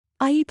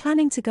you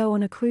planning to go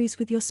on a cruise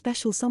with your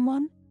special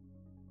someone?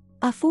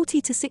 Are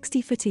 40 to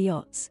 60-footer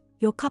yachts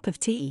your cup of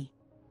tea?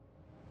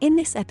 In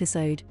this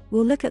episode,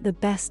 we'll look at the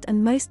best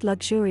and most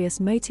luxurious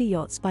motor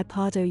yachts by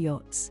Pardo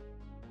Yachts.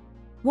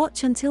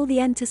 Watch until the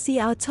end to see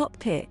our top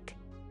pick.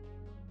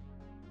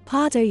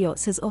 Pardo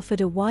Yachts has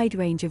offered a wide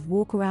range of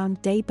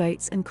walk-around day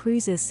boats and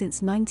cruises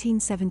since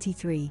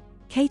 1973,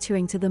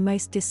 catering to the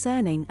most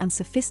discerning and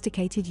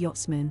sophisticated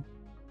yachtsmen.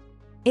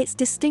 Its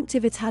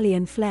distinctive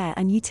Italian flair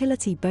and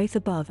utility both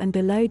above and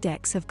below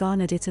decks have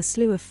garnered it a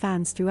slew of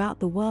fans throughout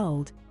the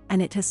world,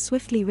 and it has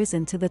swiftly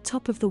risen to the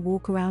top of the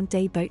walk-around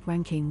day boat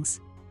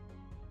rankings.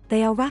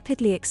 They are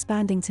rapidly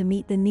expanding to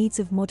meet the needs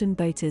of modern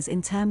boaters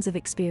in terms of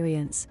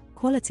experience,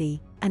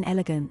 quality, and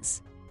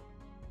elegance.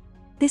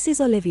 This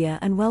is Olivia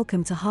and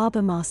welcome to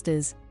Harbour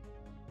Masters,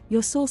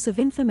 your source of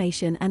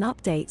information and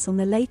updates on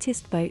the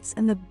latest boats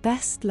and the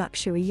best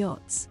luxury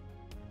yachts.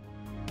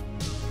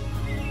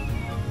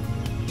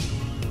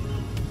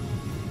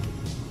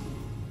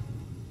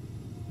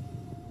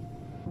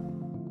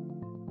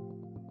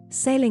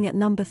 Sailing at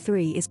number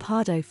 3 is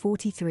Pardo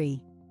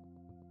 43.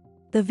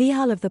 The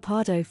V-hull of the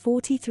Pardo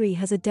 43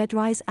 has a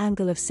dead-rise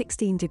angle of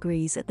 16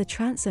 degrees at the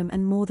transom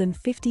and more than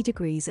 50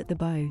 degrees at the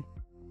bow.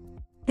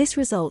 This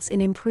results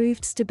in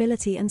improved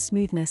stability and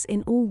smoothness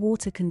in all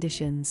water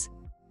conditions.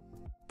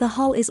 The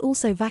hull is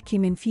also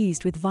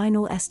vacuum-infused with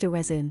vinyl ester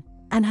resin,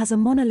 and has a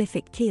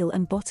monolithic keel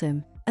and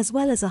bottom, as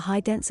well as a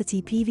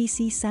high-density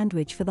PVC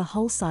sandwich for the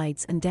hull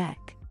sides and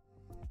deck.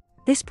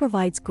 This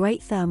provides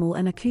great thermal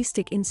and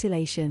acoustic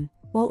insulation,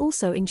 while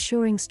also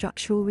ensuring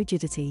structural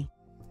rigidity.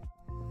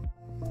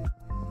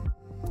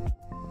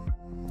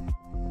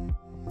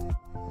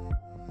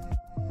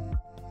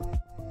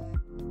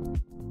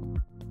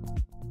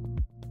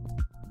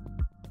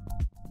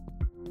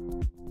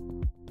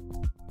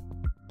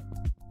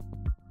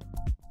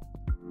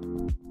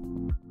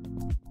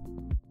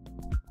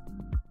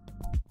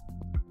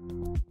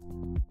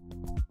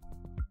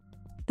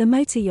 The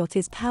motor yacht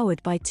is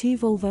powered by two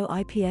Volvo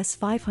IPS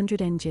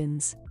 500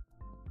 engines.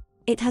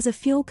 It has a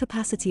fuel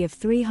capacity of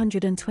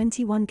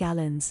 321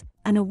 gallons,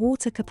 and a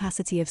water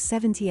capacity of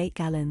 78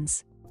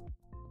 gallons.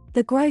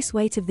 The gross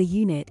weight of the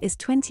unit is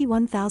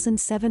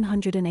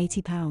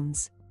 21,780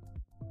 pounds.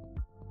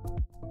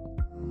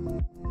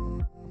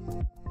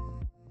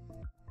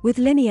 With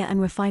linear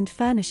and refined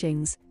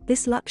furnishings,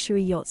 this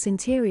luxury yacht's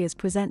interiors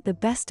present the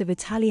best of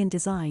Italian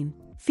design,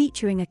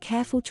 featuring a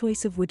careful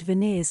choice of wood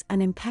veneers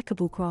and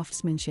impeccable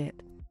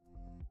craftsmanship.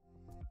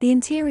 The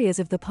interiors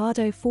of the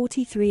Pardo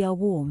 43 are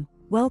warm,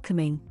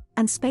 welcoming,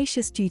 and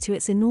spacious due to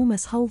its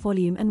enormous hull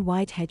volume and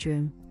wide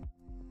headroom.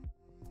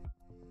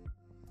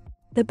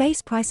 The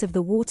base price of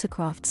the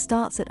watercraft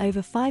starts at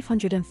over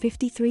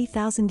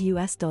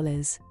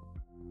 $553,000.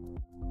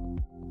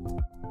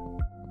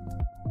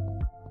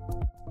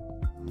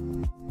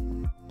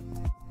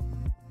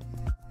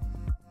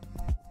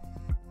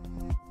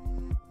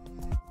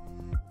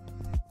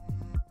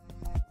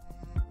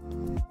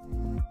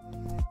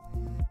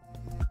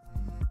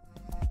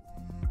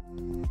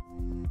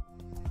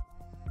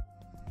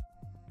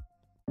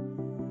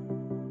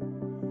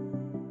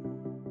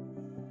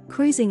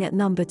 Cruising at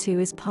number 2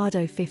 is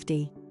Pardo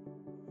 50.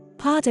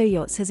 Pardo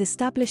Yachts has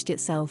established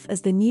itself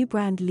as the new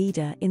brand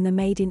leader in the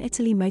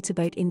made-in-Italy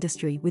motorboat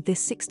industry with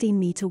this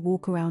 16-meter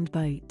walk-around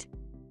boat.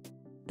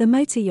 The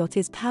motor yacht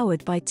is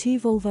powered by two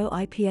Volvo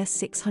IPS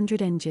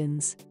 600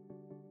 engines.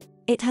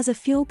 It has a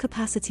fuel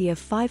capacity of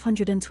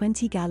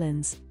 520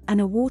 gallons,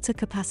 and a water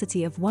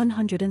capacity of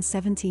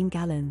 117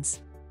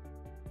 gallons.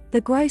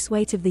 The gross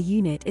weight of the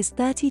unit is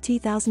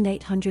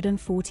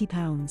 32,840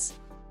 pounds.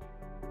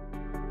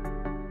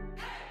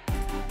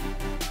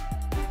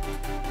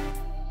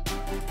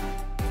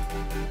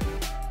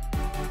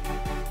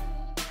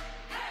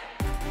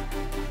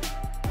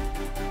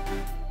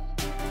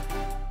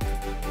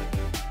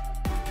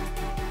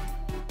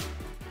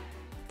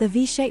 The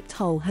V-shaped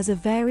hull has a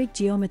varied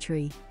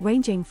geometry,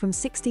 ranging from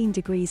 16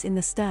 degrees in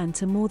the stern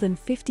to more than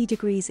 50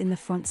 degrees in the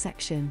front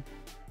section.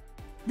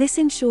 This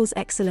ensures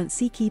excellent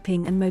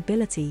seakeeping and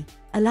mobility,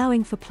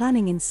 allowing for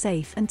planning in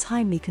safe and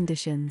timely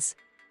conditions.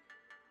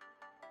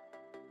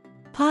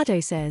 Pardo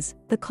says,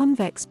 the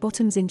convex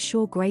bottoms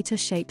ensure greater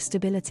shape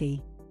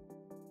stability.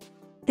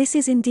 This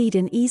is indeed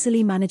an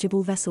easily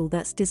manageable vessel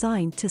that's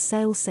designed to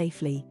sail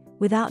safely,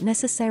 without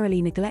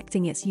necessarily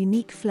neglecting its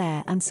unique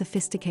flair and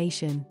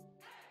sophistication.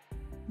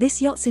 This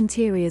yacht's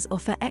interiors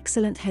offer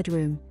excellent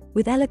headroom,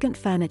 with elegant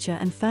furniture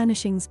and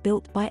furnishings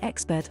built by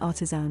expert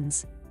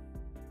artisans.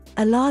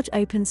 A large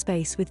open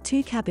space with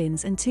two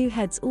cabins and two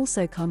heads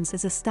also comes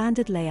as a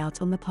standard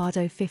layout on the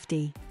Pardo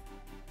 50.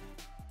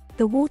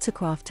 The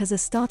watercraft has a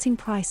starting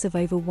price of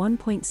over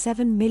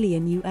 $1.7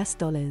 million.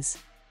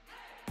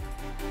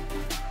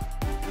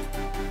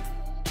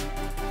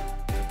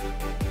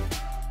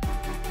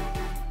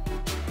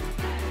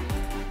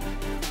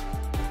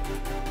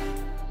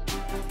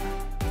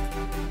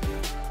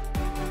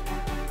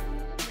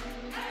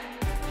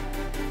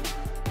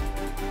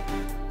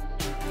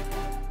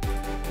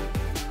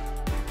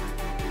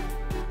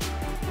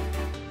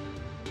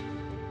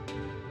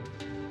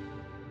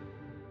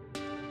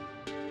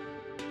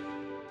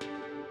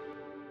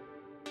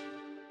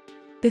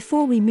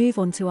 Before we move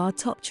on to our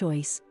top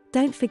choice,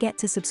 don't forget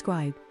to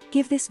subscribe,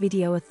 give this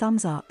video a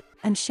thumbs up,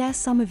 and share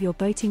some of your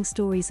boating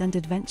stories and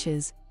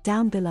adventures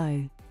down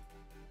below.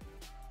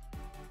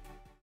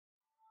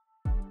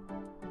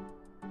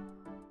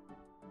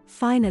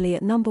 Finally,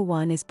 at number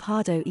 1 is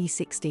Pardo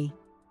E60.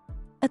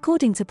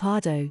 According to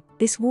Pardo,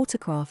 this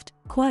watercraft,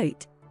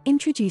 quote,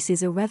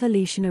 introduces a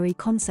revolutionary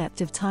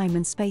concept of time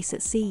and space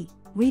at sea,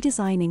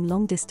 redesigning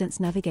long-distance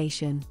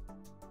navigation.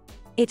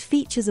 It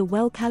features a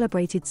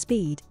well-calibrated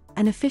speed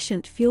and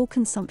efficient fuel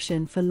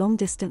consumption for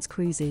long-distance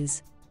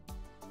cruises.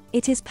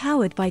 It is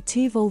powered by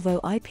 2 Volvo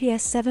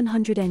IPS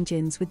 700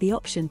 engines with the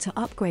option to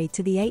upgrade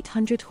to the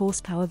 800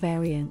 horsepower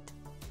variant.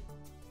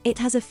 It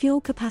has a fuel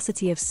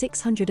capacity of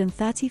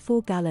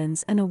 634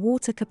 gallons and a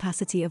water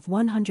capacity of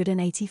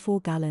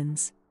 184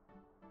 gallons.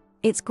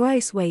 Its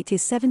gross weight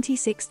is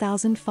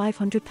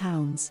 76,500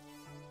 pounds.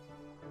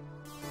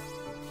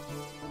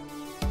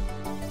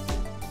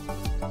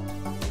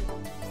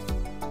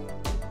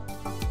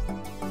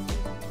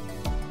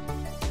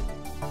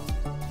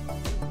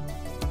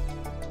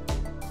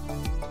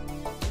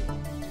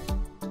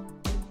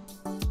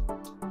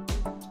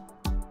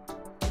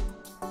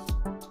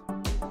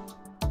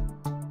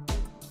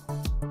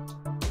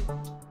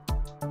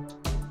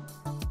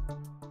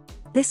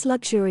 This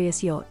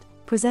luxurious yacht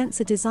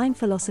presents a design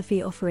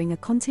philosophy offering a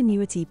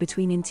continuity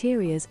between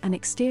interiors and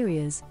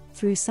exteriors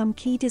through some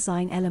key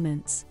design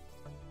elements.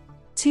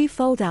 2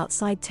 fold-out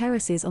side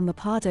terraces on the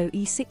Pardo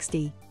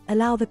E60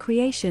 allow the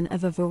creation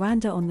of a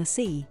veranda on the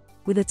sea,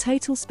 with a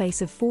total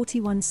space of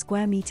 41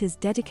 square meters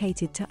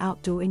dedicated to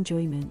outdoor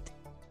enjoyment.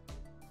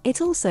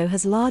 It also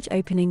has large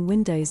opening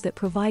windows that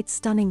provide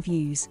stunning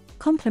views,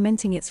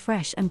 complementing its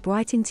fresh and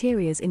bright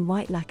interiors in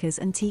white lacquers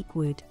and teak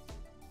wood.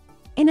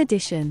 In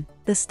addition,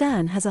 the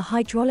stern has a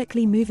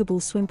hydraulically movable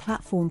swim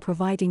platform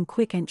providing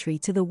quick entry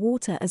to the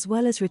water as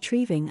well as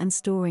retrieving and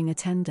storing a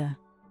tender.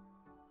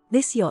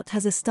 This yacht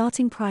has a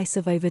starting price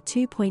of over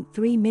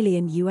 $2.3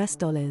 million US.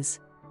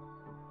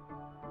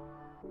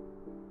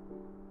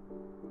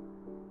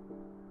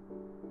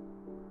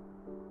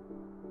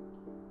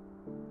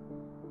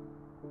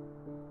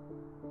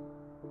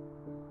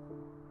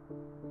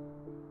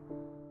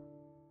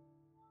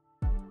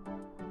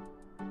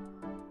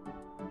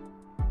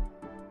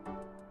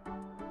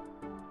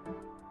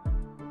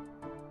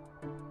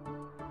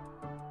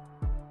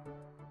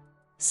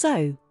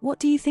 So, what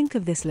do you think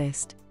of this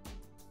list?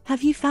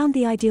 Have you found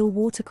the ideal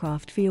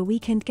watercraft for your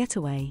weekend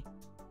getaway?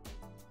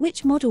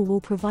 Which model will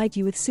provide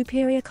you with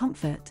superior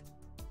comfort?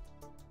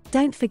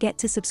 Don't forget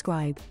to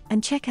subscribe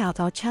and check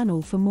out our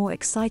channel for more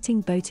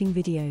exciting boating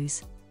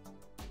videos.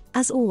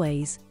 As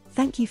always,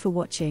 thank you for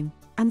watching,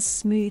 and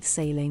smooth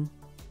sailing.